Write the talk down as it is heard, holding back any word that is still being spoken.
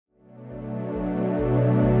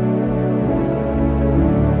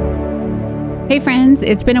Hey friends,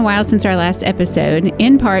 it's been a while since our last episode,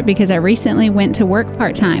 in part because I recently went to work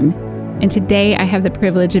part-time, and today I have the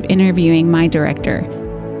privilege of interviewing my director.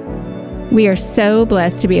 We are so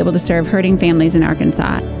blessed to be able to serve hurting families in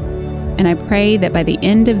Arkansas, and I pray that by the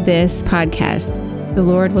end of this podcast, the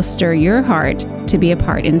Lord will stir your heart to be a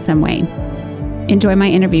part in some way. Enjoy my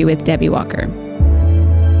interview with Debbie Walker.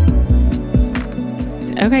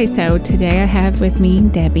 Okay, so today I have with me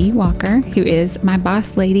Debbie Walker, who is my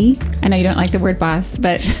boss lady. I know you don't like the word boss,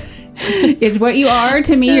 but it's what you are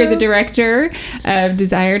to me. You're the director of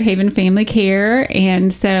Desired Haven Family Care.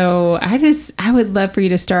 And so I would love for you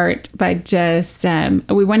to start by just,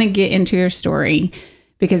 we want to get into your story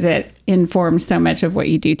because it informs so much of what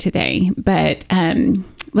you do today. But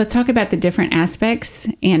let's talk about the different aspects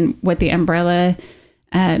and what the umbrella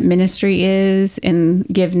ministry is, and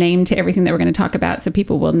give name to everything that we're going to talk about so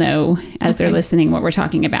people will know as they're listening what we're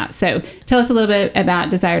talking about. So tell us a little bit about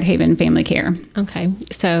Desired Haven Family Care. Okay.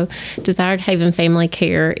 So Desired Haven Family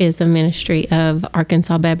Care is a ministry of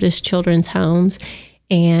Arkansas Baptist Children's Homes.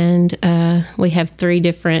 And we have three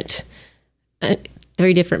different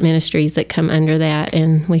ministries that come under that.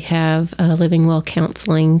 And we have Living Well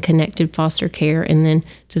Counseling, Connected Foster Care, and then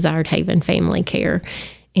Desired Haven Family Care.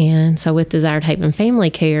 And so with Desired Haven Family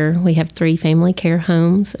Care, we have 3 family care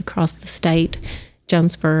homes across the state,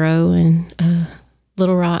 Jonesboro and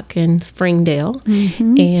Little Rock and Springdale.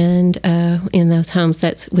 Mm-hmm. And in those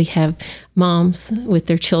homes, we have moms with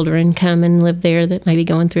their children come and live there that may be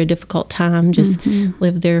going through a difficult time, just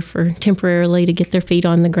live there for temporarily to get their feet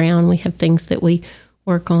on the ground. We have things that we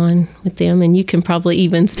work on with them, and you can probably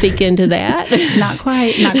even speak into that. Not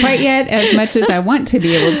quite yet, as much as I want to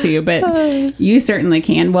be able to, but you certainly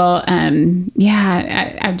can. Well,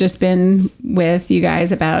 I've just been with you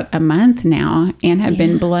guys about a month now and have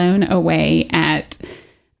been blown away at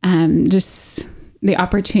just the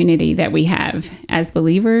opportunity that we have as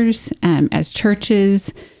believers, as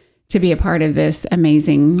churches, to be a part of this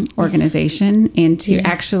amazing organization and to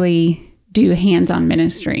actually do hands-on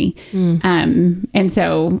ministry. And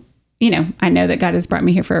so, I know that God has brought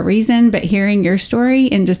me here for a reason, but hearing your story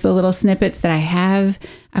and just the little snippets that I have,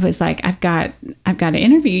 I was like, I've got to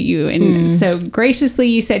interview you. And so graciously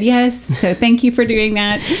you said yes. So thank you for doing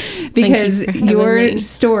that, because your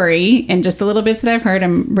story and just the little bits that I've heard,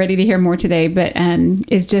 I'm ready to hear more today, but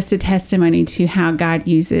is just a testimony to how God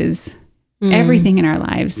uses everything in our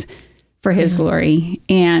lives for his glory.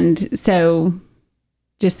 And so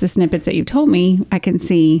just the snippets that you've told me, I can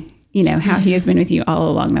see, how he has been with you all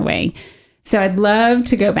along the way. So I'd love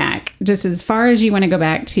to go back just as far as you want to go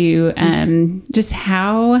back to just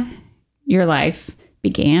how your life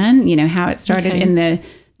began, how it started in the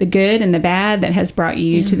good and the bad that has brought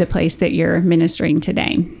you to the place that you're ministering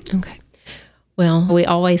today. Okay. Well, we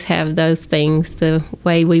always have those things the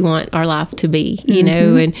way we want our life to be,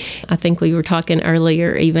 and I think we were talking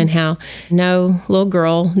earlier even how no little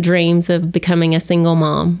girl dreams of becoming a single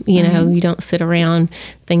mom. You don't sit around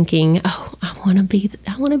thinking, oh, I want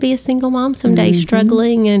to be a single mom someday,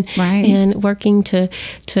 struggling and working to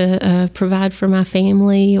provide for my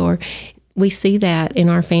family. Or we see that in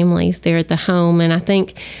our families there at the home. And I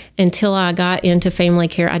think until I got into family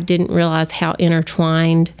care, I didn't realize how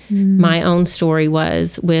intertwined my own story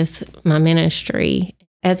was with my ministry.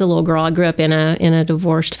 As a little girl, I grew up in a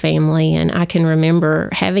divorced family, and I can remember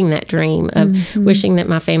having that dream of wishing that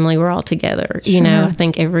my family were all together. Sure. I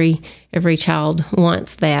think every child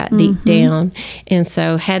wants that deep down. And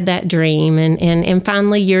so had that dream, and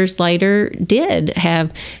finally years later did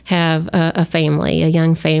have a family, a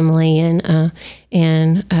young family, and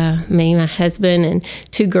me, my husband, and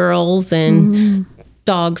 2 girls, and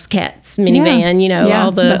dogs, cats, minivan,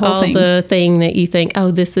 all the thing that you think, oh,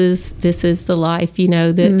 this is the life,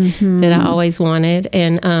 that I always wanted.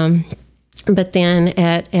 And but then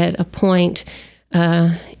at a point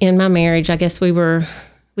in my marriage, I guess we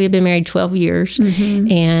had been married 12 years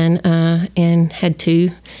and had 2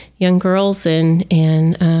 young girls,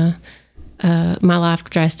 and my life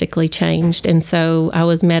drastically changed. And so I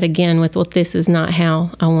was met again with, well, this is not how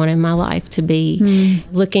I wanted my life to be.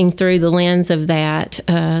 Looking through the lens of that,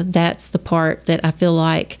 that's the part that I feel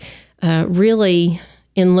like really,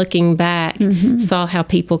 in looking back, saw how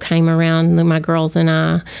people came around my girls and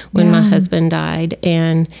I when my husband died,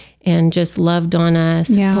 and just loved on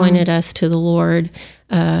us, pointed us to the Lord,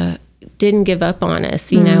 didn't give up on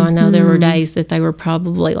us. I know there were days that they were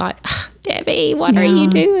probably like, Debbie, what are you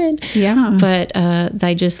doing? Yeah. But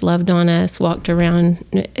they just loved on us, walked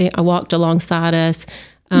alongside us,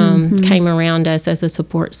 came around us as a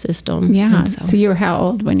support system. Yeah. So you were how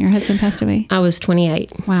old when your husband passed away? I was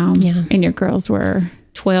 28. Wow. Yeah. And your girls were?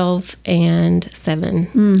 12 and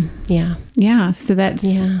 7. Yeah. Yeah. So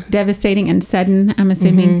that's devastating and sudden, I'm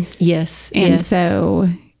assuming. Yes. And so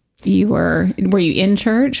were you in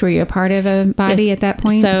church? Were you a part of a body at that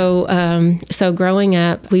point? So growing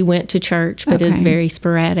up, we went to church, but it was very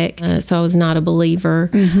sporadic. So I was not a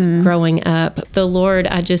believer growing up. The Lord,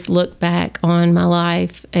 I just look back on my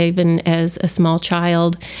life, even as a small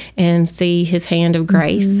child, and see His hand of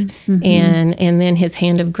grace, and then His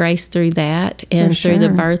hand of grace through that, and through the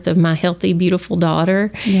birth of my healthy, beautiful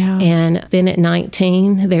daughter. Yeah. And then at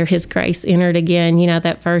 19, there His grace entered again. You know,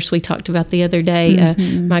 that verse we talked about the other day,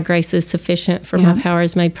 my grace is sufficient, for my power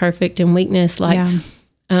is made perfect in weakness. Having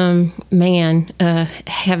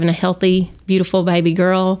a healthy, beautiful baby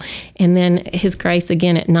girl, and then His grace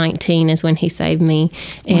again at 19 is when He saved me.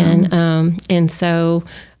 Wow. And so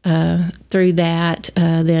through that,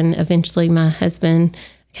 then eventually my husband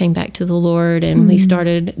came back to the Lord, and we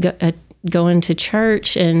started going to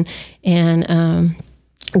church and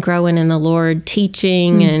growing in the Lord,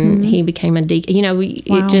 teaching, and he became a deacon. You know,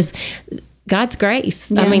 it just... God's grace.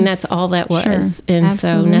 Yes. I mean, that's all that was. Sure. And Absolutely.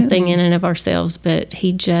 So nothing in and of ourselves, but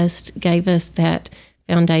He just gave us that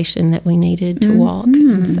foundation that we needed to walk.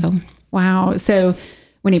 And so, wow. So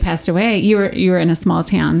when He passed away, you were in a small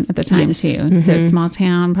town at the time too. So small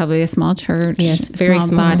town, probably a small church. Yes, very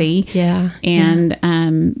small body. Yeah. And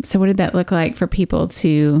so what did that look like for people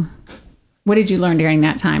to... What did you learn during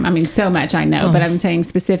that time? I mean, so much I know, but I'm saying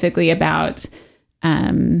specifically about...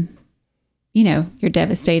 you're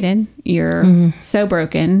devastated. You're so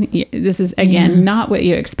broken. This is, again, not what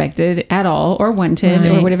you expected at all or wanted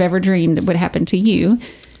or would have ever dreamed would happen to you.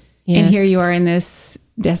 Yes. And here you are in this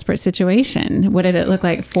desperate situation. What did it look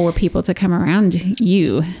like for people to come around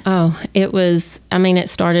you? Oh, it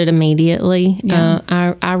started immediately. Yeah.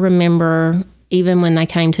 I remember even when they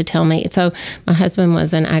came to tell me. So my husband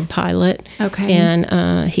was an ag pilot. Okay.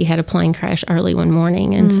 And he had a plane crash early one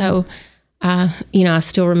morning. And so... I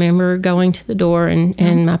still remember going to the door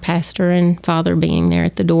and my pastor and father being there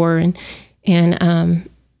at the door and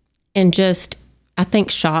just, I think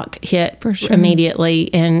shock hit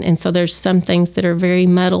immediately. And so there's some things that are very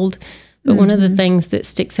muddled, but one of the things that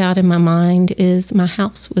sticks out in my mind is my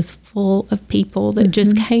house was full of people that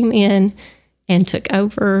just came in and took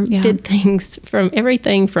over, did things from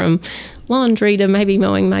everything from laundry to maybe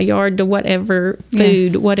mowing my yard to whatever,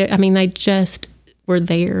 food, whatever. I mean, they just were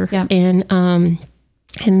there. Yeah. And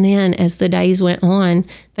then as the days went on,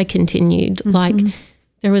 they continued. Like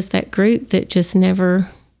there was that group that just never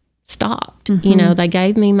stopped. You know, they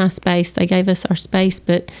gave me my space, they gave us our space,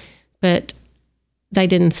 but they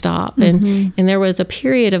didn't stop. And there was a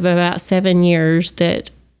period of about 7 years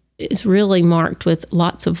that is really marked with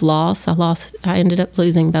lots of loss. I ended up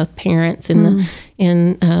losing both parents in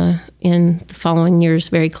the following years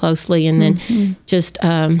very closely, and then just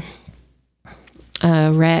a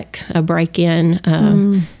wreck, a break-in,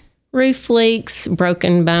 roof leaks,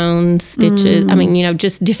 broken bones, stitches. I mean,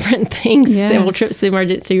 just different things. Several trips to the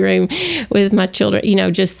emergency room with my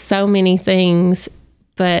children. Just so many things.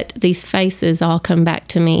 But these faces all come back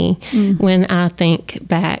to me when I think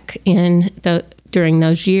back during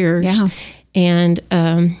those years, and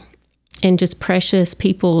just precious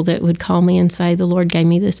people that would call me and say, "The Lord gave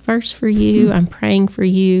me this verse for you. I'm praying for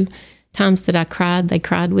you." Times that I cried, they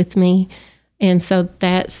cried with me. And so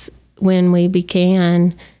that's when we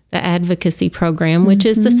began the advocacy program, which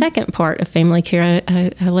is the second part of family care.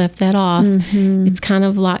 I left that off. It's kind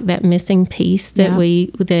of like that missing piece that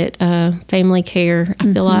family care,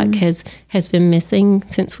 I feel like has been missing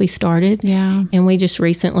since we started. Yeah. And we just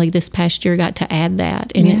recently, this past year, got to add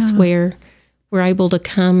that. And it's where we're able to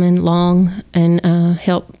come and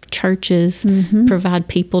help churches provide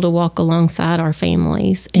people to walk alongside our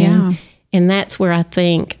families. And that's where I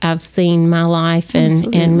think I've seen my life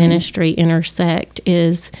and ministry intersect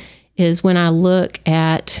is when I look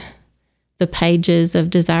at the pages of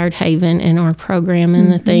Desired Haven and our program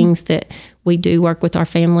and the things that we do work with our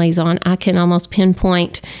families on. I can almost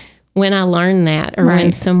pinpoint when I learned that or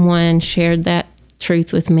when someone shared that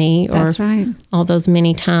truth with me, or all those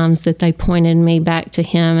many times that they pointed me back to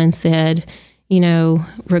Him and said,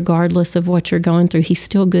 regardless of what you're going through, He's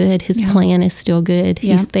still good. His plan is still good.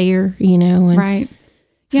 He's there, And, right.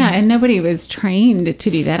 Yeah. And nobody was trained to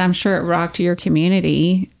do that. I'm sure it rocked your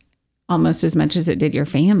community almost as much as it did your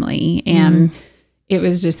family. And it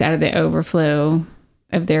was just out of the overflow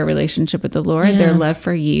of their relationship with the Lord, their love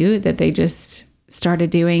for you, that they just started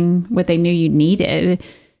doing what they knew you needed.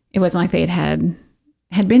 It wasn't like they had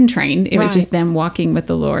been trained. It was just them walking with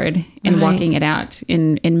the Lord and walking it out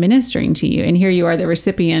in ministering to you. And here you are, the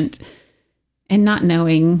recipient, and not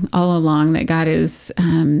knowing all along that God is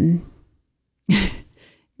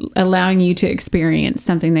allowing you to experience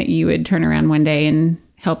something that you would turn around one day and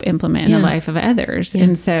help implement in the life of others.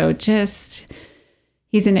 And so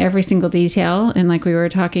he's in every single detail. And like we were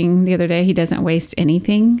talking the other day, he doesn't waste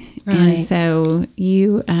anything. Right. And so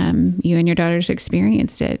you and your daughters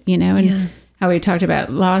experienced it, and how we talked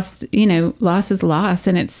about loss, loss is loss,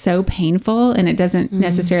 and it's so painful, and it doesn't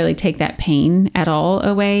necessarily take that pain at all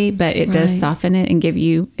away, but it does soften it and give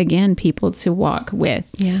you, again, people to walk with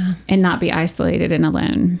and not be isolated and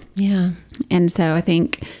alone. Yeah. And so I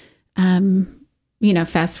think,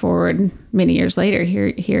 fast forward many years later,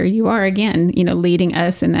 here you are again, leading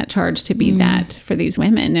us in that charge to be that for these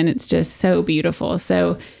women. And it's just so beautiful.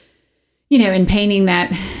 So, in painting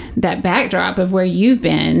that backdrop of where you've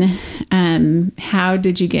been, how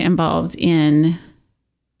did you get involved in,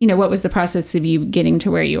 what was the process of you getting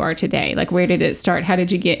to where you are today? Like, where did it start? How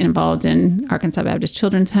did you get involved in Arkansas Baptist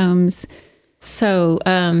Children's Homes? So,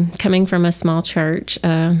 coming from a small church,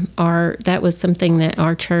 that was something that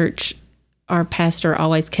our church, our pastor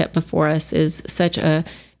always kept before us, is such a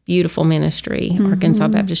beautiful ministry, Arkansas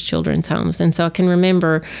Baptist Children's Homes. And so I can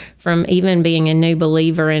remember from even being a new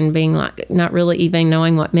believer and being like not really even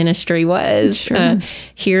knowing what ministry was,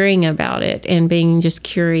 hearing about it and being just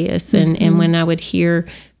curious. And when I would hear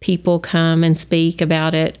people come and speak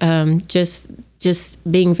about it,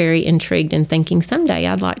 just being very intrigued and thinking someday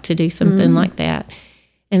I'd like to do something like that.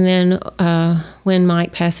 And then when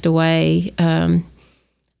Mike passed away,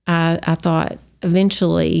 I thought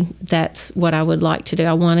eventually that's what I would like to do.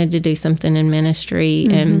 I wanted to do something in ministry,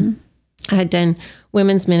 and I had done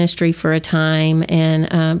women's ministry for a time,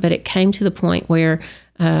 and but it came to the point where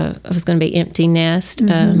I was going to be empty nest.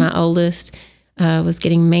 My oldest was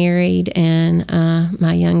getting married, and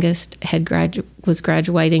my youngest was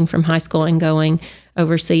graduating from high school and going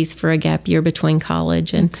overseas for a gap year between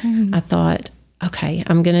college, and I thought, okay,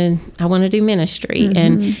 I want to do ministry.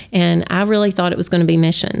 And I really thought it was going to be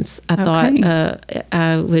missions. I thought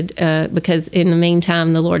I would, because in the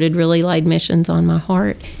meantime, the Lord had really laid missions on my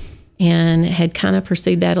heart and had kind of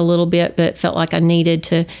pursued that a little bit, but felt like I needed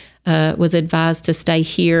to, was advised to stay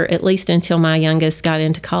here at least until my youngest got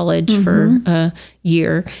into college for a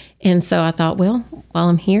year. And so I thought, well, while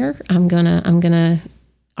I'm here, I'm gonna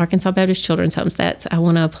Arkansas Baptist Children's Homes. I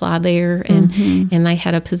want to apply there, and they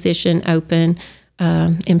had a position open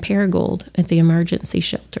in Paragould at the emergency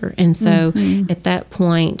shelter. And so at that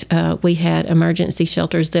point, we had emergency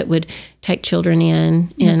shelters that would take children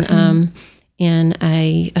in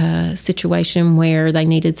a situation where they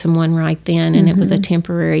needed someone right then, and it was a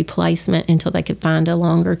temporary placement until they could find a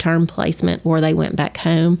longer term placement, or they went back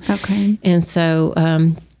home. Okay. And so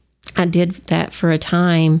I did that for a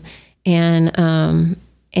time, and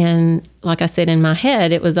like I said, in my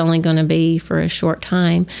head, it was only going to be for a short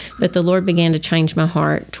time. But the Lord began to change my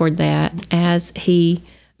heart toward that as He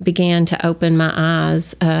began to open my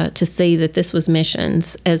eyes to see that this was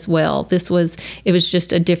missions as well. It was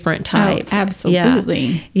just a different type. Oh,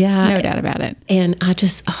 absolutely. Yeah. No doubt about it. And I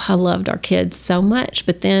loved our kids so much.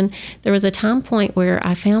 But then there was a time point where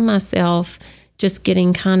I found myself just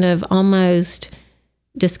getting kind of almost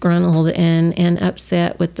disgruntled and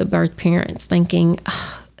upset with the birth parents, thinking,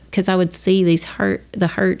 because I would see the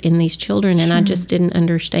hurt in these children, and I just didn't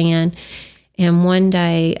understand. And one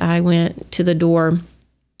day I went to the door.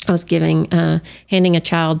 I was handing a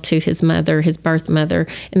child to his mother, his birth mother,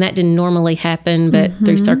 and that didn't normally happen, but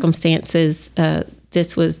through circumstances, that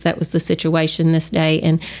was the situation this day.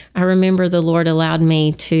 And I remember the Lord allowed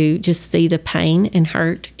me to just see the pain and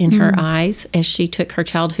hurt in her eyes as she took her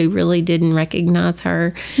child who really didn't recognize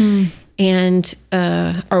her and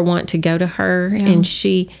or want to go to her. Yeah. And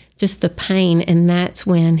just the pain. And that's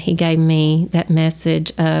when He gave me that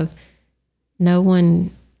message of no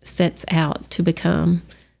one sets out to become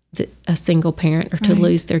a single parent or to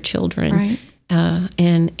lose their children. Right.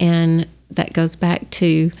 And that goes back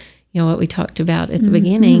to what we talked about at the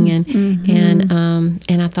beginning, and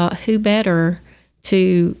I thought, who better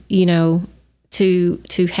to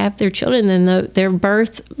have their children than their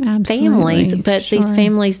birth families? But these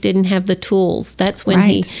families didn't have the tools. That's when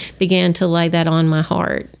He began to lay that on my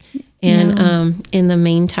heart. And in the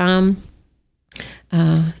meantime,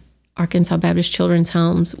 Arkansas Baptist Children's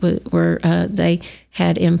Homes were they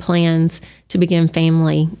had in plans to begin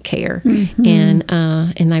family care, and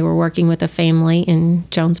they were working with a family in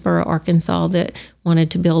Jonesboro, Arkansas, that wanted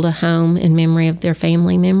to build a home in memory of their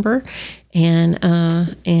family member, and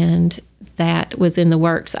that was in the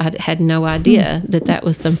works. I had no idea that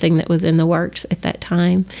was something that was in the works at that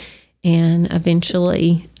time, and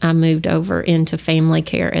eventually I moved over into family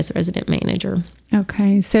care as resident manager.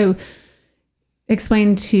 Okay, so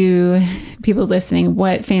explain to people listening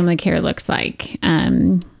what family care looks like.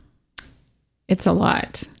 It's a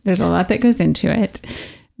lot. There's a lot that goes into it.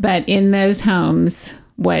 But in those homes,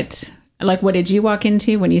 what did you walk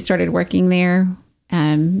into when you started working there?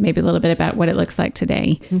 Maybe a little bit about what it looks like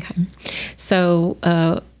today. Okay.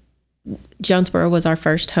 So, Jonesboro was our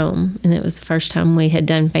first home, and it was the first time we had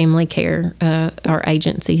done family care. Our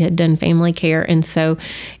agency had done family care, and so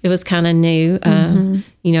it was kind of new.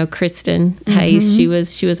 Kristen Hayes, she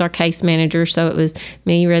was our case manager. So it was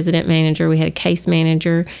me, resident manager. We had a case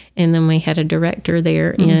manager, and then we had a director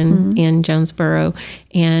there in Jonesboro,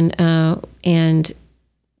 and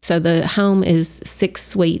so the home is 6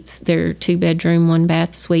 suites. They're 2-bedroom,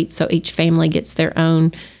 1-bath suites. So each family gets their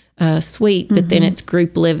own suite, but then it's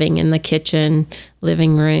group living in the kitchen,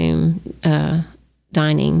 living room,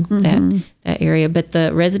 dining, that area. But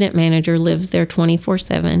the resident manager lives there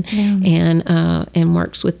 24/7 and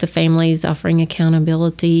works with the families, offering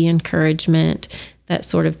accountability, encouragement, that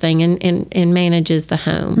sort of thing, and manages the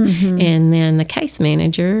home. And then the case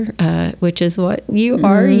manager, which is what you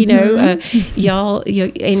are, y'all,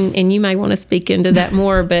 and you may want to speak into that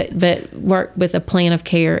more, but work with a plan of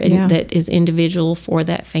care that is individual for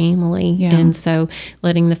that family. And so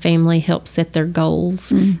letting the family help set their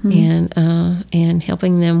goals and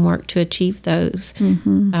helping them work to achieve those,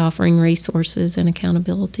 offering resources and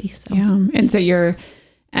accountability. So. Yeah. And so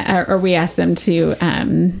we ask them to,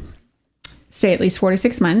 stay at least 4 to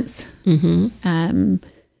 6 months,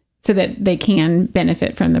 so that they can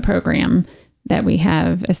benefit from the program that we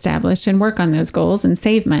have established and work on those goals and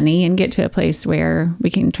save money and get to a place where we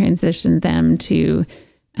can transition them to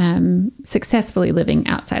successfully living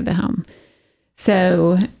outside the home.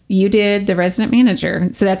 So you did the resident manager.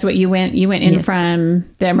 So that's what you went in from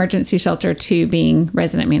the emergency shelter to being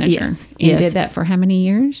resident manager. Yes. You did that for how many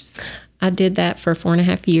years? I did that for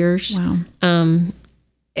 4.5 years. Wow.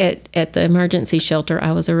 At the emergency shelter,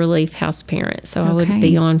 I was a relief house parent, so I would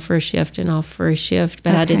be on for a shift and off for a shift,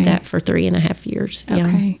 but I did that for 3.5 years.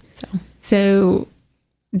 Okay. So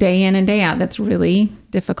day in and day out, that's really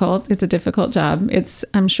difficult. It's a difficult job. It's,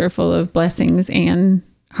 I'm sure, full of blessings and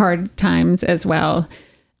hard times as well.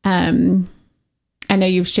 I know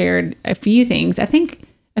you've shared a few things. I think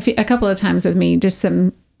a couple of times with me, just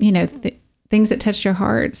some, things that touched your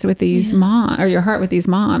hearts with these your heart with these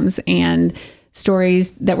moms, and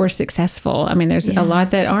stories that were successful. I mean, there's a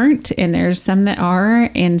lot that aren't, and there's some that are.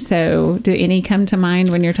 And so do any come to mind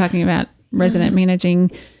when you're talking about resident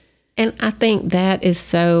managing? And I think that is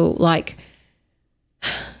so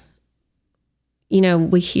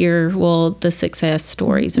we hear, the success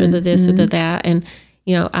stories or the this or the that. And,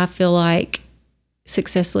 I feel like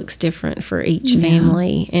success looks different for each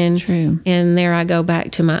family. And true. And there I go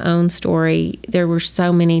back to my own story. There were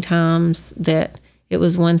so many times that it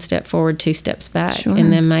was 1 step forward, 2 steps back. Sure.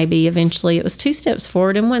 And then maybe eventually it was 2 steps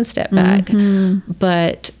forward and 1 step back.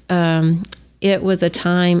 But it was a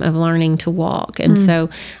time of learning to walk. And so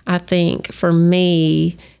I think for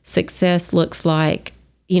me, success looks like,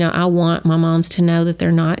 I want my moms to know that they're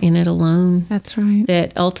not in it alone. That's right.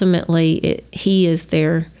 That ultimately he is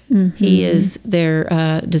their he is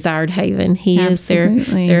their desired haven. He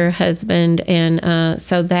Absolutely. is their husband. And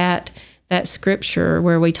so that scripture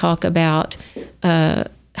where we talk about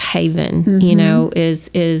haven,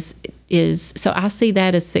 is so I see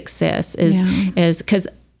that as success, as because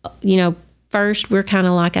first we're kind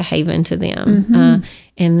of like a haven to them,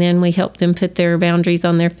 and then we help them put their boundaries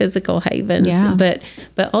on their physical havens. But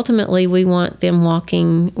ultimately we want them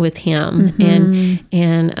walking with Him,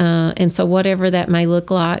 and so whatever that may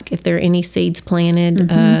look like, if there are any seeds planted,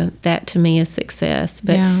 that to me is success.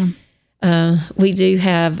 But I do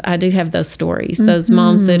have those stories, those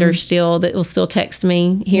moms that will still text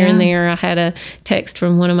me here and there. I had a text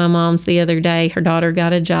from one of my moms the other day. Her daughter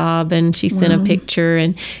got a job, and she sent a picture,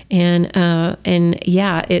 and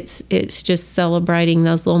it's just celebrating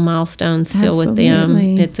those little milestones still with them.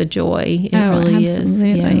 It's a joy. It really is.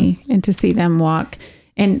 Yeah. And to see them walk.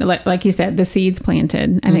 And like you said, the seeds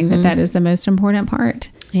planted, I think that is the most important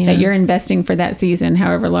part, that you're investing for that season,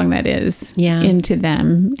 however long that is, into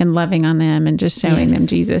them and loving on them and just showing them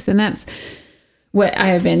Jesus. And that's what I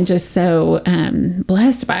have been just so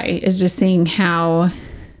blessed by, is just seeing how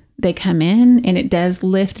they come in, and it does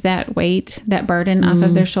lift that weight, that burden off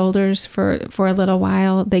of their shoulders for a little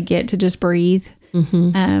while. They get to just breathe.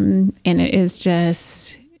 And it is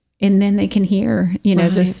just... And then they can hear,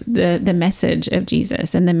 the message of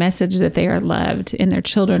Jesus, and the message that they are loved and their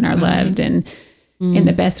children are loved, and in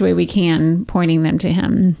the best way we can, pointing them to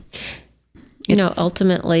Him.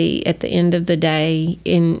 Ultimately, at the end of the day,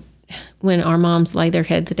 when our moms lay their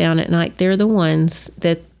heads down at night, they're the ones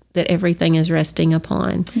that that everything is resting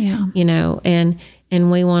upon. Yeah. You know, and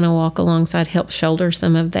we want to walk alongside, help shoulder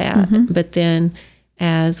some of that. But then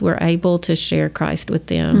as we're able to share Christ with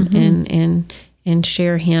them and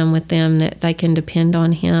share him with them, that they can depend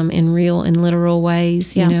on him in real and literal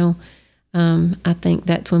ways, you know, I think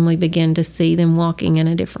that's when we begin to see them walking in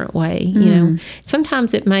a different way. You know,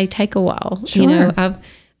 sometimes it may take a while. Sure. You know,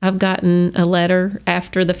 I've gotten a letter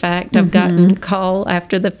after the fact. I've gotten a call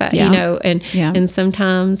after the fact. You know, and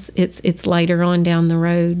sometimes it's later on down the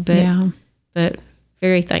road. But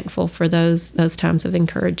very thankful for those times of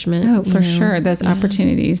encouragement. Oh, for sure, those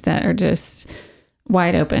opportunities that are just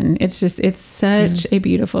wide open. It's such a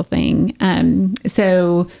beautiful thing.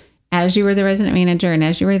 So as you were the resident manager and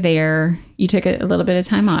as you were there, you took a little bit of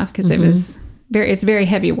time off because it's very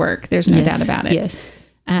heavy work. There's no doubt about it. Yes.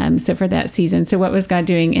 So for that season, so what was God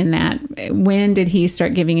doing in that? When did he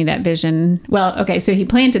start giving you that vision? Well, okay, so he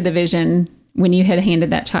planted the vision when you had handed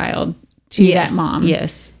that child to that mom.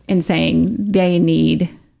 Yes. And saying they need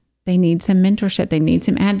some mentorship, they need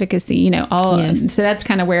some advocacy, you know, so that's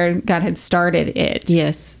kind of where God had started it.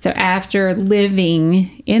 Yes. So after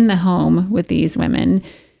living in the home with these women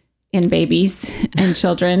and babies and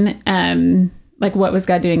children, like what was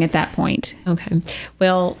God doing at that point? Okay.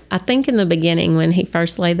 Well, I think in the beginning when he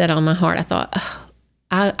first laid that on my heart, I thought,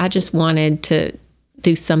 I just wanted to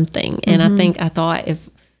do something. And I thought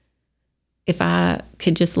if I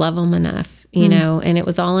could just love them enough, you know, and it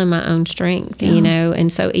was all in my own strength, you know.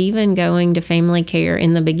 And so even going to family care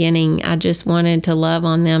in the beginning, I just wanted to love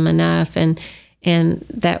on them enough. And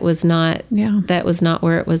that was not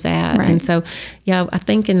where it was at. Right. And so, I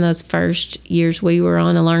think in those first years we were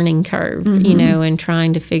on a learning curve, you know, and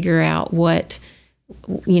trying to figure out what,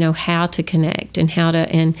 you know, how to connect and how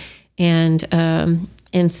to, and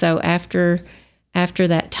so after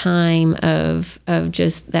that time of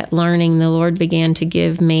just that learning, the Lord began to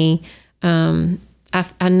give me,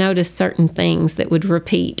 I noticed certain things that would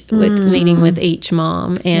repeat with meeting with each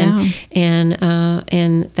mom, and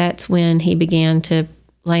that's when he began to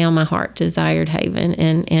lay on my heart Desired Haven,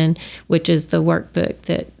 and which is the workbook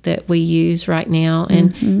that we use right now,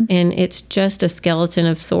 and it's just a skeleton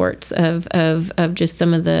of sorts of just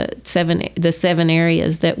some of the seven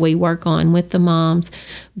areas that we work on with the moms.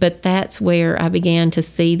 But that's where I began to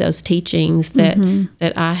see those teachings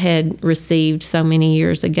that I had received so many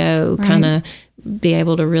years ago, kind of be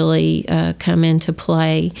able to really come into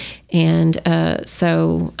play. And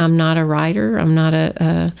so I'm not a writer. I'm not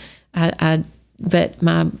but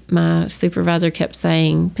my supervisor kept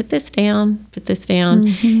saying, put this down.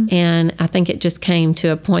 And I think it just came to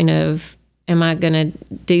a point of, am I going to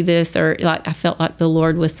do this? Or like, I felt like the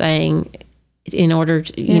Lord was saying, in order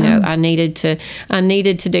to, you know, I needed to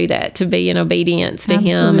do that, to be in obedience to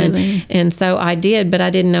him. And so I did, but I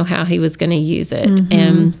didn't know how he was going to use it.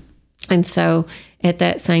 And so at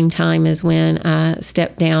that same time is when I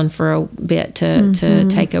stepped down for a bit to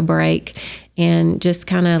take a break, and just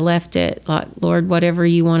kind of left it like, Lord, whatever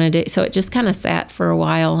you want to do. So it just kind of sat for a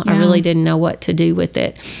while. I really didn't know what to do with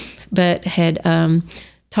it, but had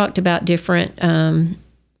talked about different,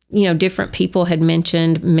 different people had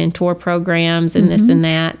mentioned mentor programs and this and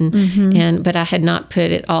that, but I had not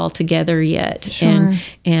put it all together yet. Sure.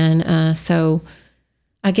 And so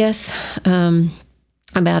I guess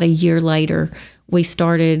about a year later, we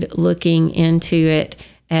started looking into it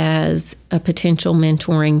as a potential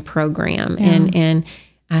mentoring program. And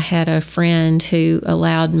I had a friend who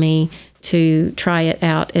allowed me to try it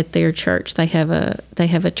out at their church. They have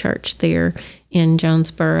a church there in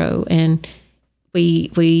Jonesboro, and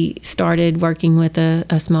we started working with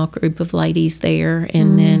a small group of ladies there.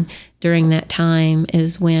 And then during that time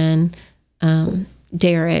is when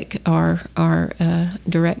Derek, our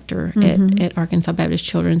director at Arkansas Baptist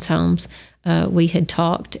Children's Homes, we had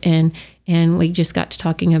talked, and we just got to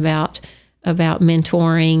talking about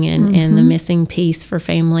mentoring and the missing piece for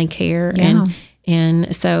family care.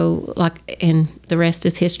 And so and the rest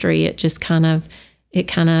is history. It just kind of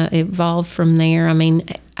evolved from there. I mean,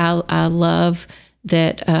 I love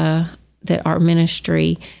that our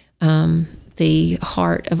ministry, the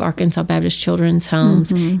heart of Arkansas Baptist Children's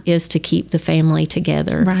Homes is to keep the family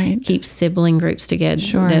together, keep sibling groups together.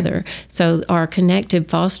 Sure. So our connected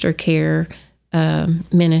foster care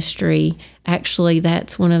ministry, actually,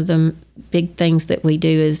 that's one of the big things that we do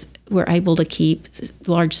is we're able to keep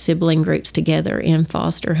large sibling groups together in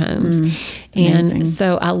foster homes. And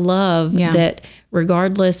so I love that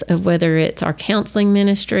regardless of whether it's our counseling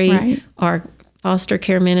ministry, our foster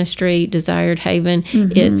care ministry, Desired Haven,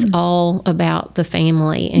 it's all about the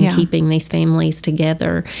family and keeping these families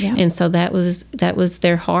together. Yeah. And so that was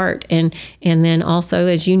their heart. And then also,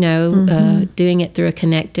 as you know, doing it through a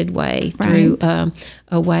connected way, through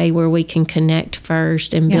a way where we can connect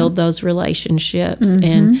first and build those relationships.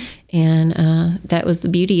 And that was the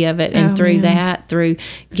beauty of it. And through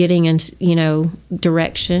getting,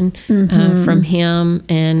 direction from him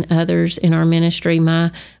and others in our ministry,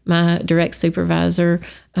 my direct supervisor,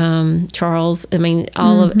 Charles, I mean,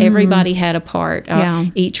 everybody had a part.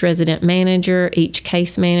 Each resident manager, each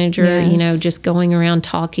case manager, just going around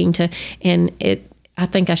talking to, I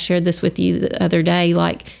think I shared this with you the other day,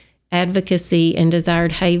 like advocacy and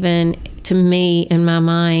Desired Haven, to me, in my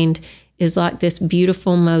mind, is like this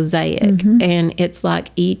beautiful mosaic. And it's like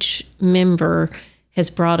each member has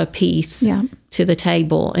brought a piece to the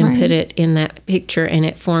table and put it in that picture, and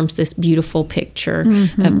it forms this beautiful picture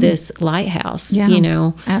of this lighthouse,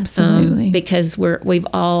 Absolutely. because we've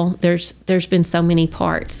all, there's been so many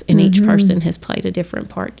parts, and each person has played a different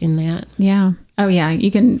part in that. Yeah. Oh yeah.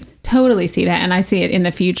 You can totally see that. And I see it in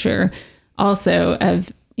the future also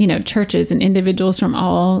of, churches and individuals from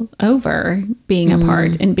all over being a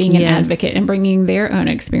part and being an advocate and bringing their own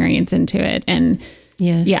experience into it. And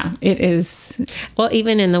it is. Well,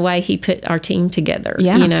 even in the way he put our team together,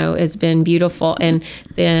 has been beautiful. And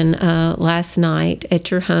then last night at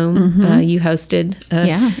your home, you hosted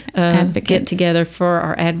a get together for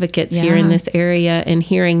our advocates here in this area, and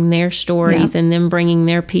hearing their stories and them bringing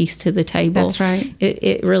their piece to the table. That's right.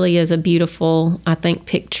 It really is a beautiful, I think,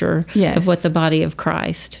 picture of what the body of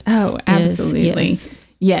Christ Oh, absolutely. is.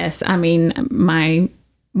 Yes. I mean,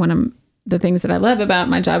 one of the things that I love about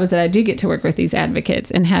my job is that I do get to work with these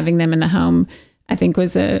advocates, and having them in the home, I think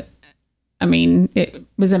it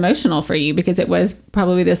was emotional for you, because it was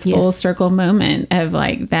probably this full circle moment of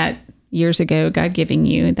like that years ago, God giving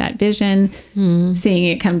you that vision, seeing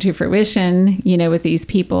it come to fruition, with these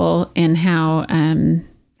people, and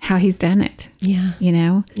how he's done it. Yeah.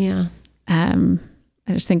 Yeah. I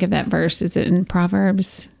just think of that verse. Is it in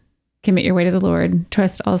Proverbs? Commit your way to the Lord,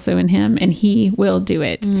 trust also in him, and he will do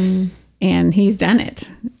it. And he's done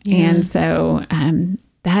it. Yeah. And so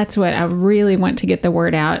that's what I really want to get the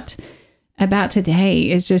word out about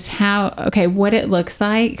today, is just what it looks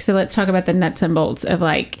like. So let's talk about the nuts and bolts of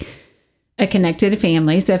like a connected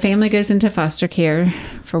family. So a family goes into foster care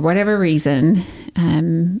for whatever reason.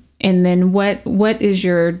 And then what is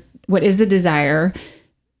the desire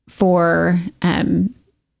for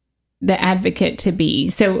the advocate to be?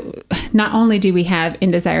 So not only do we have in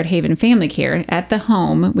Desired Haven Family Care at the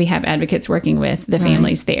home, we have advocates working with the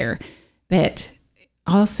families there, but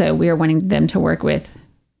also we are wanting them to work with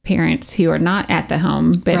parents who are not at the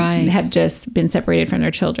home, but have just been separated from their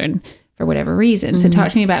children for whatever reason. So talk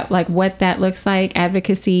to me about like what that looks like,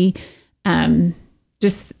 advocacy,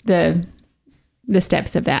 just the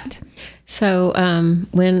steps of that. So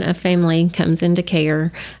when a family comes into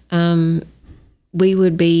care, we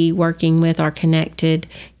would be working with our connected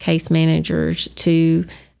case managers to,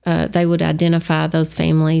 they would identify those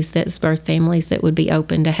families, that's birth families, that would be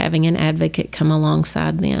open to having an advocate come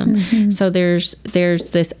alongside them. So there's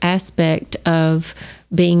this aspect of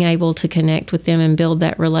being able to connect with them and build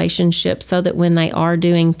that relationship, so that when they are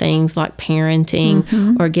doing things like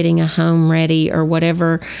parenting or getting a home ready or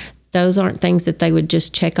whatever, those aren't things that they would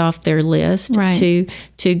just check off their list to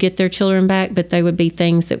get their children back, but they would be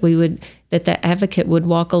things that that the advocate would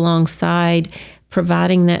walk alongside,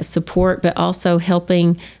 providing that support, but also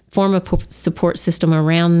helping form a support system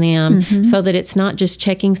around them, so that it's not just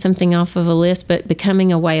checking something off of a list, but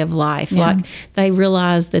becoming a way of life. Like they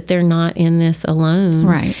realize that they're not in this alone.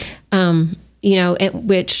 Right.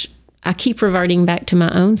 Which I keep reverting back to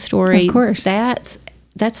my own story. Of course.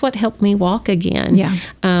 That's what helped me walk again. Yeah.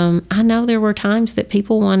 I know there were times that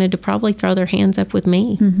people wanted to probably throw their hands up with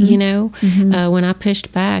me, when I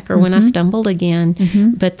pushed back or when I stumbled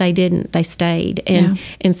again, but they didn't. They stayed.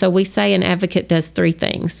 And so we say an advocate does three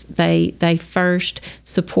things. They first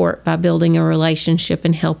support by building a relationship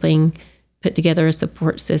and helping put together a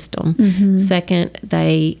support system. Second,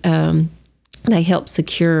 they help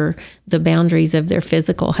secure the boundaries of their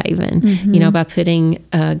physical haven, by putting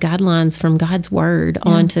guidelines from God's word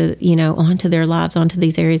onto their lives, onto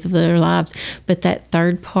these areas of their lives. But that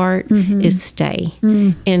third part is stay.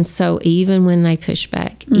 And so even when they push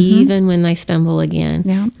back, even when they stumble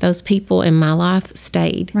again, those people in my life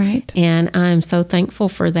stayed. Right. And I'm so thankful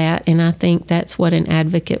for that. And I think that's what an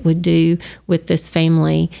advocate would do with this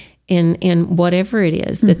family. and whatever it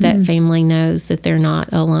is that family knows that they're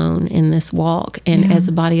not alone in this walk. And as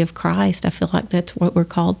a body of Christ, I feel like that's what we're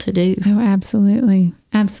called to do. Oh, absolutely.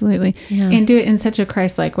 Absolutely. Yeah. And do it in such a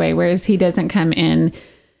Christ-like way, whereas he doesn't come in,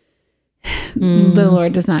 the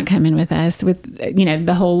Lord does not come in with us with,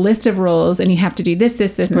 the whole list of rules and you have to do this,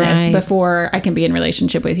 and this before I can be in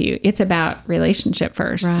relationship with you. It's about relationship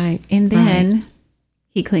first. Right. And then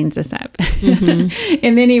he cleans us up. And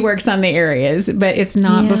then he works on the areas, but it's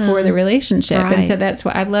not before the relationship. Right. And so that's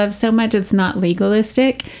what I love so much. It's not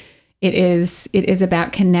legalistic. It is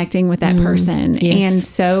about connecting with that person. Yes. And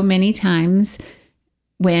so many times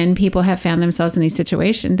when people have found themselves in these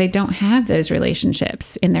situations, they don't have those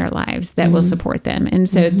relationships in their lives that will support them. And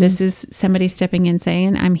so this is somebody stepping in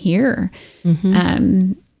saying, I'm here.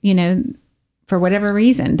 For whatever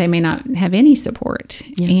reason, they may not have any support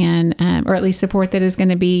and, or at least support that is going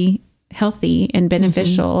to be healthy and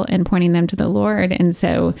beneficial and pointing them to the Lord. And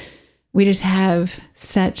so we just have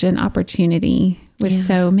such an opportunity with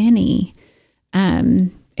so many.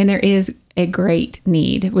 And there is a great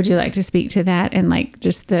need. Would you like to speak to that and like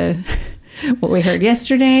just what we heard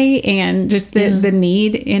yesterday and just the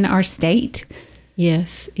need in our state?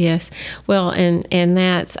 Yes. Well, and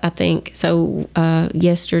that's, I think, so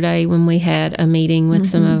yesterday when we had a meeting with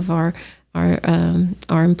some of our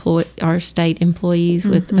state employees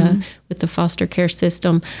with the foster care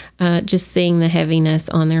system, just seeing the heaviness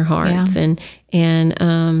on their hearts, and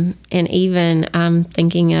even I'm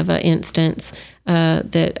thinking of an instance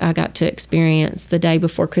that I got to experience the day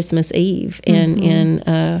before Christmas Eve in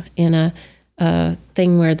a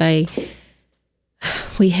thing where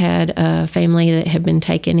we had a family that had been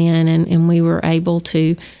taken in, and we were able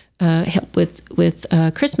to help with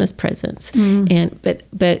Christmas presents. But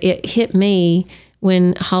it hit me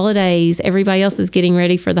when holidays, everybody else is getting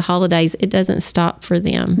ready for the holidays. It doesn't stop for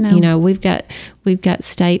them. No. We've got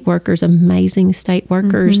state workers, amazing state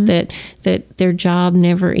workers that their job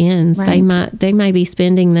never ends. Right. They may be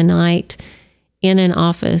spending the night in an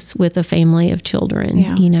office with a family of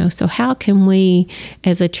children, so how can we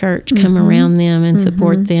as a church come around them and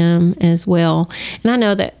support them as well? And I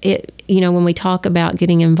know that when we talk about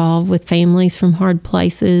getting involved with families from hard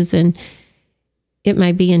places, and it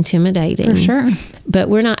may be intimidating. For sure. But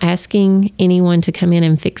we're not asking anyone to come in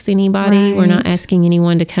and fix anybody. Right. We're not asking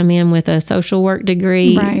anyone to come in with a social work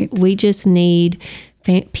degree. Right. We just need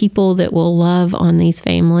people that will love on these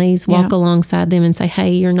families, walk alongside them and say, hey,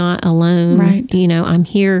 you're not alone. Right.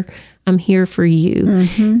 I'm here for you.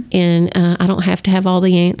 And I don't have to have all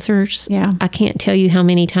the answers. Yeah. I can't tell you how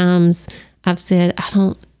many times I've said, I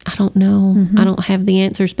don't know. I don't have the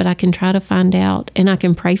answers, but I can try to find out, and I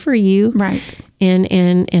can pray for you. Right.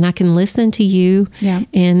 And I can listen to you. Yeah.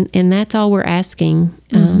 And that's all we're asking,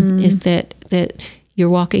 is that you're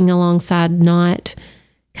walking alongside, not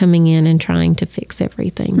coming in and trying to fix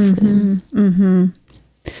everything for them.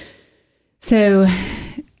 So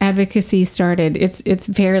advocacy started, it's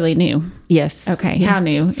fairly new. Yes. Okay. Yes. How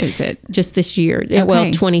new is it? Just this year. Okay. Well,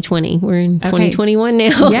 2020. We're in 2021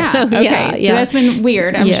 now. Yeah. So, okay. So that's been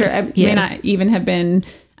weird. I'm sure it may Yes. not even have been,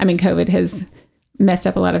 COVID has messed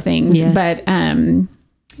up a lot of things, but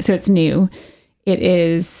so it's new. It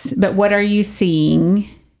is, but what are you seeing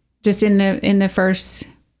just in the first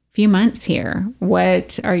few months here?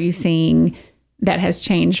 What are you seeing that has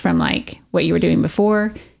changed from like what you were doing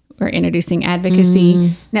before or introducing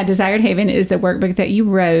advocacy? Now, Desired Haven is the workbook that you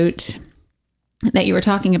wrote that you were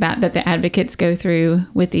talking about that the advocates go through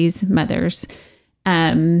with these mothers.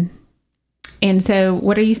 And so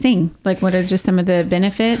what are you seeing? Like, what are just some of the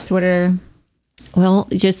benefits? Well,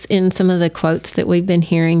 just in some of the quotes that we've been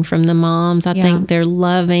hearing from the moms, I think they're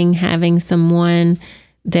loving having someone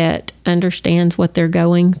that understands what they're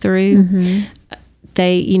going through.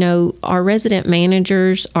 They, our resident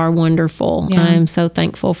managers are wonderful. Yeah. I'm so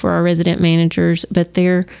thankful for our resident managers, but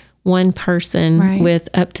they're one person with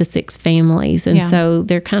up to 6 families. And so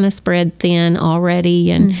they're kind of spread thin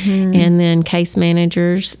already. And then case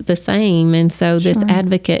managers, the same. And so this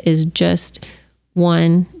advocate is just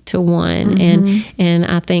one-to-one. And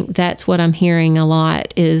I think that's what I'm hearing a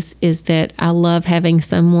lot is that I love having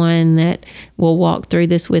someone that will walk through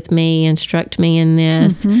this with me, instruct me in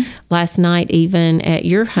this. Last night, even at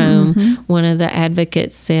your home, one of the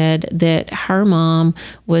advocates said that her mom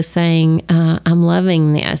was saying, I'm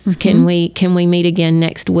loving this. Can we meet again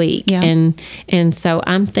next week? Yeah. And so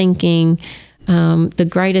I'm thinking the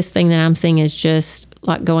greatest thing that I'm seeing is just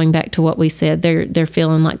like going back to what we said, they're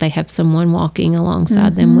feeling like they have someone walking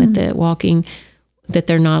alongside them with it, that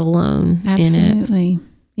they're not alone in it. Absolutely.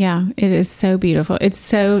 Yeah, it is so beautiful. It's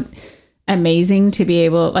so amazing to be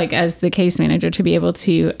able, like as the case manager, to be able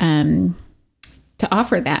to to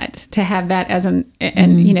offer that, to have that as and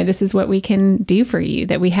you know, this is what we can do for you,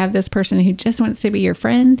 that we have this person who just wants to be your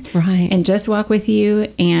friend, Right. and just walk with you,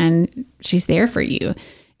 and she's there for you.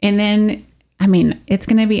 And then, I mean, it's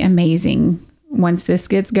going to be amazing once this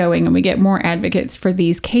gets going and we get more advocates for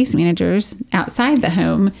these case managers outside the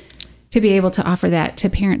home to be able to offer that to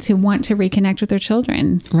parents who want to reconnect with their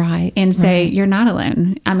children. Right. And say, you're not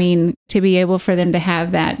alone. I mean, to be able for them to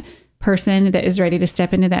have that person that is ready to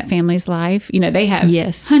step into that family's life. You know, they have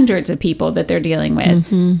Yes. hundreds of people that they're dealing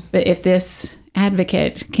with. But if this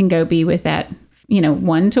advocate can go be with that, you know,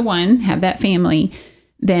 one-to-one, have that family,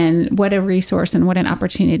 then what a resource and what an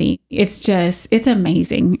opportunity. It's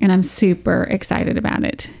amazing. And I'm super excited about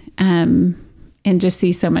it. And just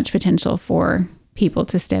see so much potential for people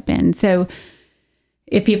to step in. So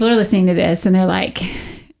if people are listening to this and they're like,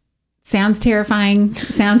 sounds terrifying,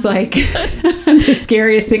 sounds like the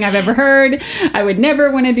scariest thing I've ever heard, I would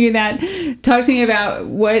never want to do that. Talk to me about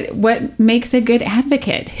what makes a good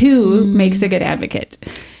advocate. Who makes a good advocate?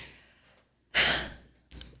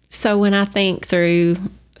 So when I think through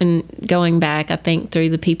and going back, I think through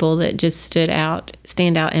the people that just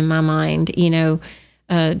stand out in my mind, you know,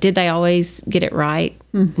 did they always get it right?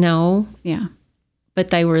 No. Yeah. But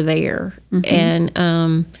they were there.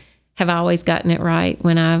 And have I always gotten it right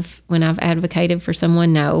when I've advocated for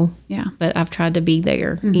someone? No. Yeah. But I've tried to be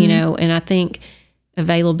there, you know, and I think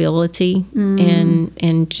availability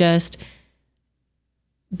and just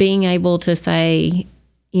being able to say,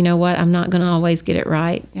 you know what, I'm not going to always get it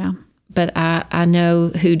right. Yeah. But I know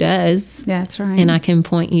who does. That's right. And I can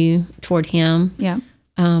point you toward him. Yeah.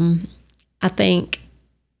 I think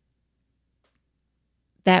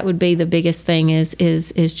that would be the biggest thing is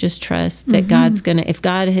just trust that God's gonna, if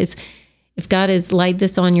God has laid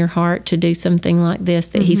this on your heart to do something like this,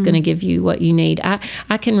 that he's gonna give you what you need.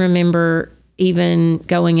 I can remember even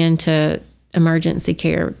going into emergency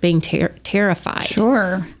care being terrified.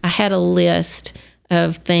 Sure. I had a list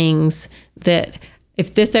of things that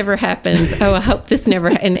if this ever happens, I hope this never.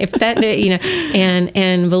 And if that, you know,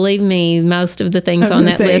 and believe me, most of the things on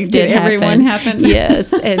that list did happen. Everyone happen.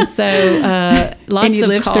 Yes, and so lots and you of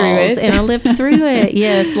lived calls, through it. and I lived through it.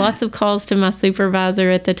 Yes, lots of calls to my supervisor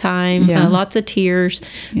at the time. Yeah. Lots of tears,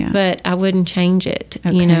 but I wouldn't change it.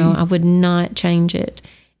 Okay. You know, I would not change it.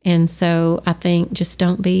 And so I think just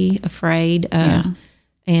don't be afraid. And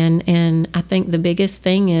I think the biggest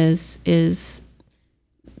thing is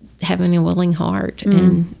having a willing heart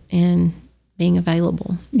and being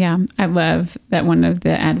available. Yeah. I love that one of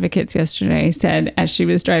the advocates yesterday said, as she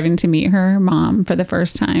was driving to meet her mom for the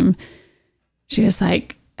first time, she was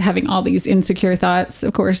like having all these insecure thoughts.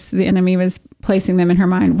 Of course, the enemy was placing them in her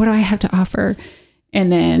mind. What do I have to offer?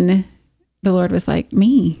 And then the Lord was like,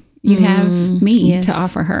 me. You have me to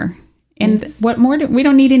offer her. And what more? We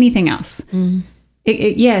don't need anything else.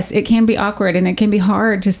 Yes, it can be awkward and it can be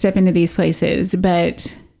hard to step into these places,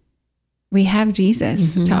 but we have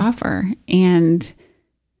Jesus to offer, and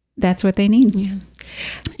that's what they need. Yeah.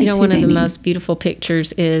 You know, one of the most beautiful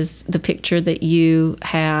pictures is the picture that you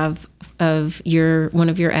have of one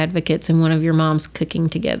of your advocates and one of your moms cooking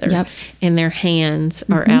together. Yep. And their hands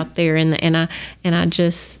are out there, and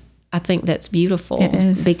I think that's beautiful. It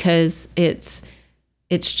is. Because it's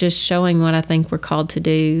just showing what I think we're called to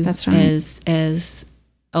do. That's right. As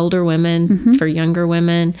older women for younger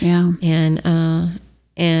women. Yeah.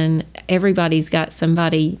 And everybody's got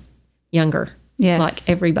somebody younger. Yes. Like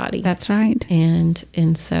everybody. That's right. And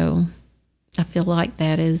so I feel like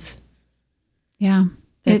that is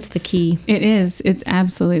that's the key. It is. It's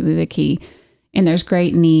absolutely the key. And there's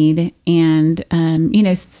great need. And, you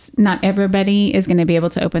know, not everybody is going to be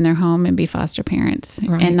able to open their home and be foster parents.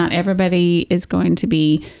 Right. And not everybody is going to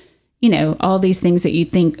be, you know, all these things that you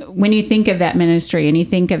think, when you think of that ministry and you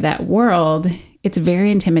think of that world, it's very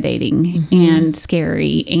intimidating and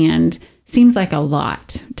scary and seems like a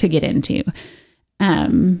lot to get into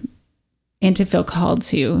and to feel called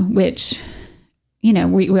to, which, you know,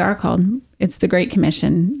 we are called. It's the Great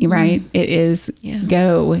Commission, right? It is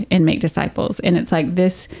go and make disciples. And it's like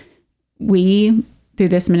this, we, through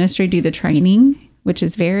this ministry, do the training, which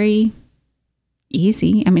is very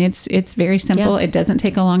easy. I mean, it's very simple. It doesn't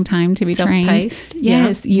take a long time to be trained. Self-paced.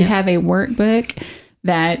 Yes. You have a workbook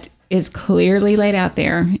that is clearly laid out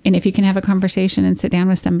there. And if you can have a conversation and sit down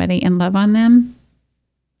with somebody and love on them,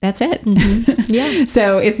 that's it. Yeah.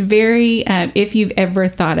 So it's very, if you've ever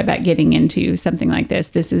thought about getting into something like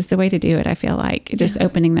this is the way to do it. I feel like just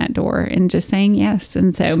opening that door and just saying yes.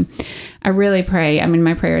 And so I really pray. I mean,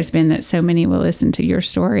 my prayer has been that so many will listen to your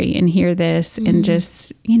story and hear this and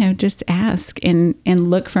just, you know, just ask and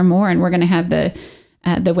look for more. And we're going to have the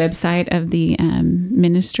website of the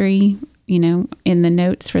ministry, in the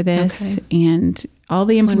notes for this, Okay. and all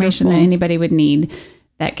the information Wonderful. that anybody would need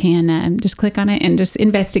that can just click on it and just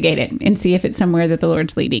investigate it and see if it's somewhere that the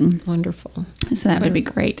Lord's leading. Wonderful. So that would be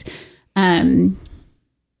great.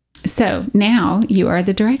 So now you are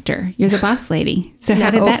the director. You're the boss lady. So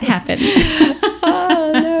how did No. that happen?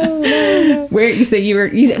 Oh, no. Where you say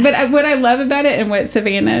but what I love about it, and what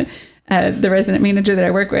Savannah, the resident manager that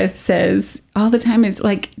I work with, says all the time is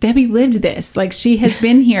like, Debbie lived this. Like, she has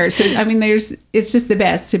been here. So, I mean, it's just the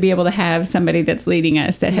best to be able to have somebody that's leading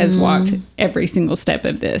us that has walked every single step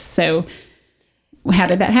of this. So how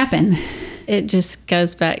did that happen? It just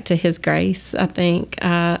goes back to His grace. I think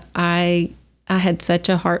I had such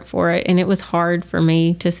a heart for it, and it was hard for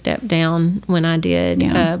me to step down when I did.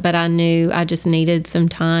 Yeah. But I knew I just needed some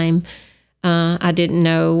time. I didn't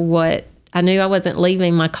know what I knew. I wasn't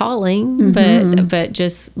leaving my calling, but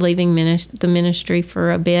just leaving the ministry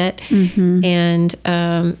for a bit. And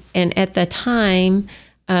at the time,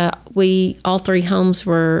 we all 3 homes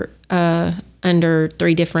were under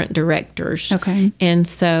 3 different directors. Okay. And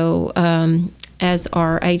so as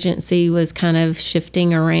our agency was kind of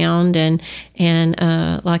shifting around, and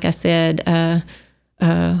like I said,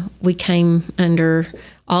 we came under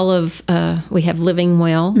all of we have Living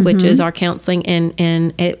Well, which is our counseling,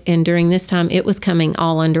 and during this time it was coming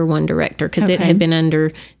all under one director, because it Okay. had been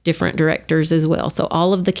under different directors as well. So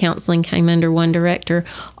all of the counseling came under one director,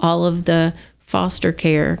 all of the foster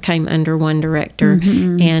care came under one director,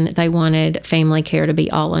 and they wanted family care to be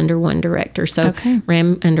all under one director. So Okay.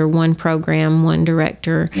 ran under one program, one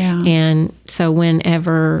director. Yeah. And so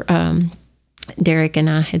whenever Derek and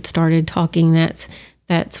I had started talking, that's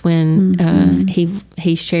when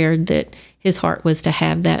he shared that his heart was to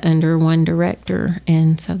have that under one director.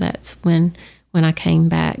 And so that's when I came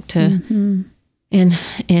back to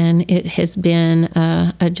and it has been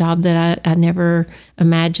a job that I never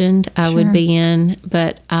imagined I would be in,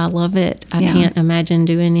 but I love it. I can't imagine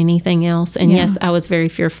doing anything else. And yes, I was very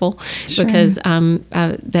fearful because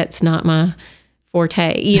that's not my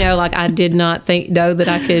forte. Like, I did not know that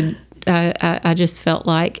I could. I just felt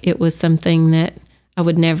like it was something that I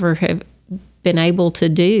would never have been able to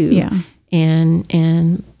do. Yeah.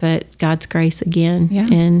 But God's grace again. Yeah.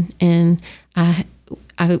 And I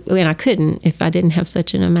couldn't if I didn't have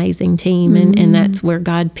such an amazing team, and that's where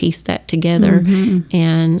God pieced that together.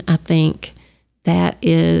 And I think that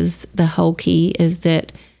is the whole key, is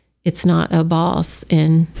that it's not a boss.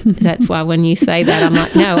 And that's why when you say that, I'm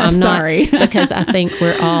like, no, I'm Sorry. not, because I think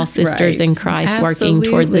we're all sisters Right. in Christ working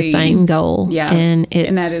toward the Absolutely. same goal. Yeah. And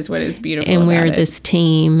that is what is beautiful and about we're it. this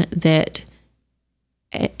team that,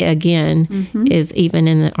 again, is even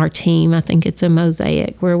in our team. I think it's a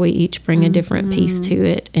mosaic where we each bring a different piece to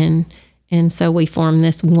it, and so we form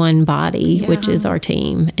this one body, which is our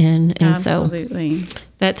team. And so Absolutely.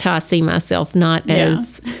 that's how I see myself, not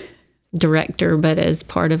as director, but as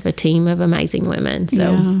part of a team of amazing women.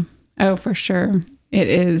 So Yeah. Oh, for sure. It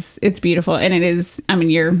is. It's beautiful. And it is, I mean,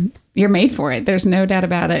 you're made for it. There's no doubt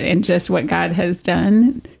about it. And just what God has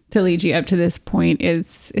done to lead you up to this point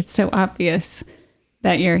it's so obvious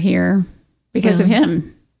that you're here because of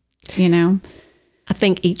Him, I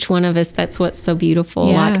think each one of us, that's what's so beautiful.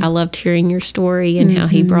 Yeah. Like, I loved hearing your story and how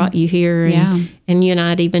He brought you here. And you and I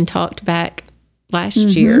had even talked back last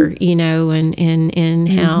year, and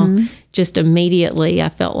how just immediately I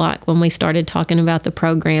felt like when we started talking about the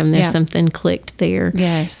program, there's something clicked there.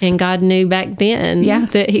 Yes. And God knew back then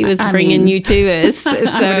that He was I bringing mean, you to us. So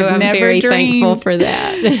I'm never very dreamed. thankful for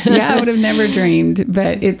that. Yeah, I would have never dreamed,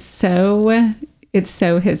 but it's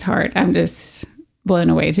so His heart. I'm just blown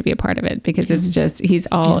away to be a part of it, because it's just, He's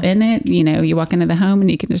all in it. You walk into the home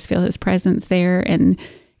and you can just feel His presence there, and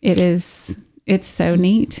it's so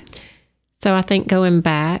neat. So I think going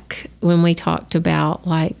back when we talked about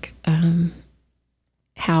like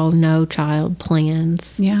how no child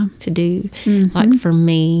plans to do, like for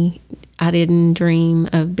me, I didn't dream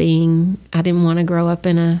of I didn't want to grow up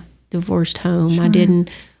in a divorced home. I didn't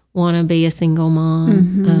want to be a single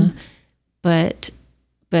mom. But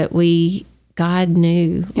God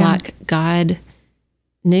knew, like God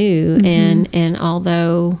knew. And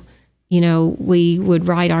although, we would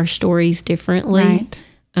write our stories differently, Right.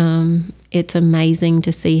 It's amazing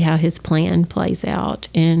to see how His plan plays out,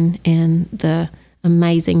 and the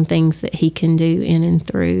amazing things that He can do in and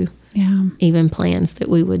through even plans that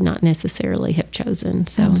we would not necessarily have chosen.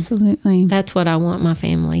 So Absolutely. that's what I want my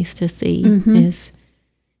families to see,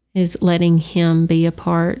 is letting Him be a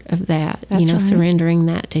part of that, That's right. surrendering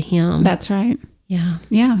that to Him. That's right. Yeah.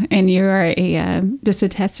 Yeah. And you're just a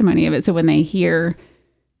testimony of it. So when they hear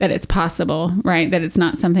that it's possible, right, that it's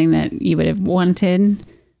not something that you would have wanted,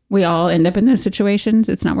 we all end up in those situations.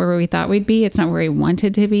 It's not where we thought we'd be. It's not where we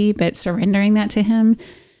wanted to be, but surrendering that to him.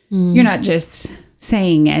 You're not just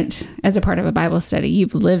saying it as a part of a Bible study.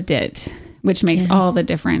 You've lived it, which makes all the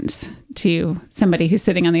difference to somebody who's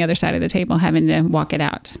sitting on the other side of the table having to walk it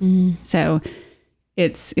out. So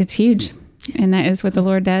it's huge. And that is what the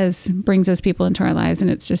Lord does, brings those people into our lives.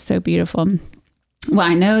 And it's just so beautiful. Well,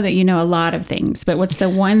 I know that you know a lot of things, but what's the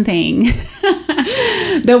one thing,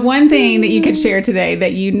 the one thing that you could share today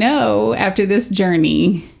that you know after this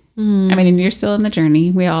journey? I mean, and you're still in the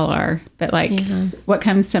journey. We all are. But like, what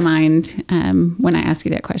comes to mind when I ask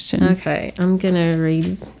you that question? Okay. I'm going to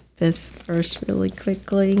read this verse really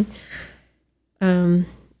quickly.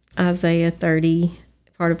 Isaiah 30,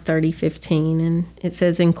 part of 30:15. And it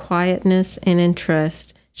says, in quietness and in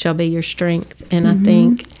trust shall be your strength. And I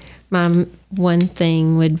think my one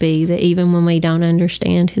thing would be that even when we don't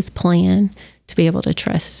understand his plan, to be able to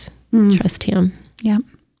trust him. Yeah.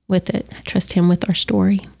 With it. Trust him with our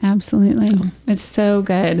story. Absolutely. It's so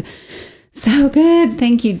good. So good.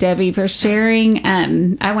 Thank you, Debbie, for sharing.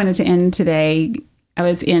 I wanted to end today. I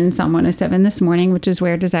was in Psalm 107 this morning, which is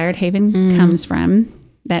where Desired Haven comes from.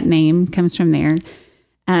 That name comes from there.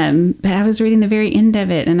 But I was reading the very end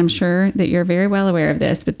of it, and I'm sure that you're very well aware of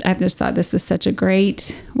this, but I just thought this was such a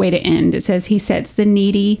great way to end. It says, he sets the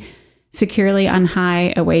needy securely on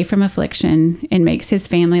high away from affliction and makes his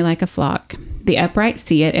family like a flock. The upright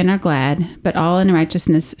see it and are glad, but all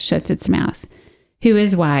unrighteousness shuts its mouth. Who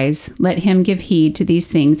is wise? Let him give heed to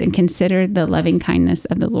these things and consider the loving kindness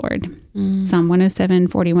of the Lord. Psalm 107,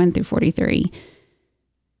 41 through 43.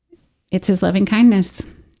 It's his loving kindness.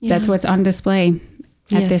 That's what's on display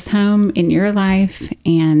at this home in your life.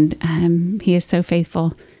 And he is so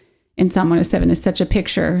faithful. And Psalm 107 is such a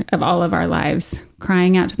picture of all of our lives,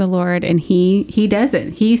 crying out to the Lord. And he does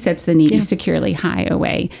it. He sets the needy securely high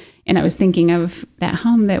away. And I was thinking of that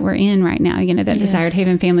home that we're in right now. You know, that Desired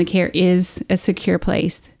Haven Family Care is a secure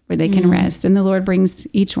place where they can rest. And the Lord brings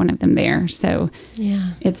each one of them there. So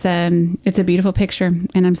it's a beautiful picture.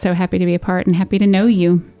 And I'm so happy to be a part and happy to know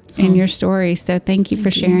you and your story. So thank you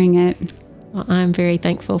for sharing it. Well, I'm very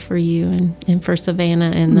thankful for you and for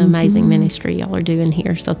Savannah and the amazing ministry y'all are doing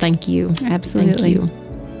here. So thank you. Absolutely. Thank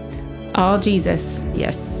you. All Jesus.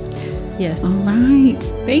 Yes. All right.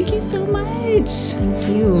 Thank you so much. Thank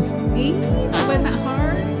you. See? That wasn't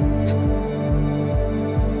hard.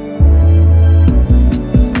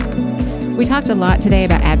 We talked a lot today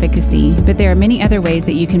about advocacy, but there are many other ways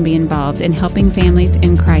that you can be involved in helping families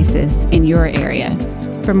in crisis in your area.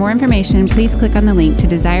 For more information, please click on the link to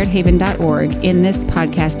desiredhaven.org in this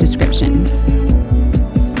podcast description.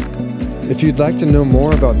 If you'd like to know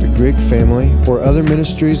more about the Grigg family or other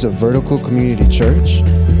ministries of Vertical Community Church,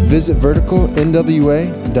 visit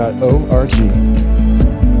verticalnwa.org.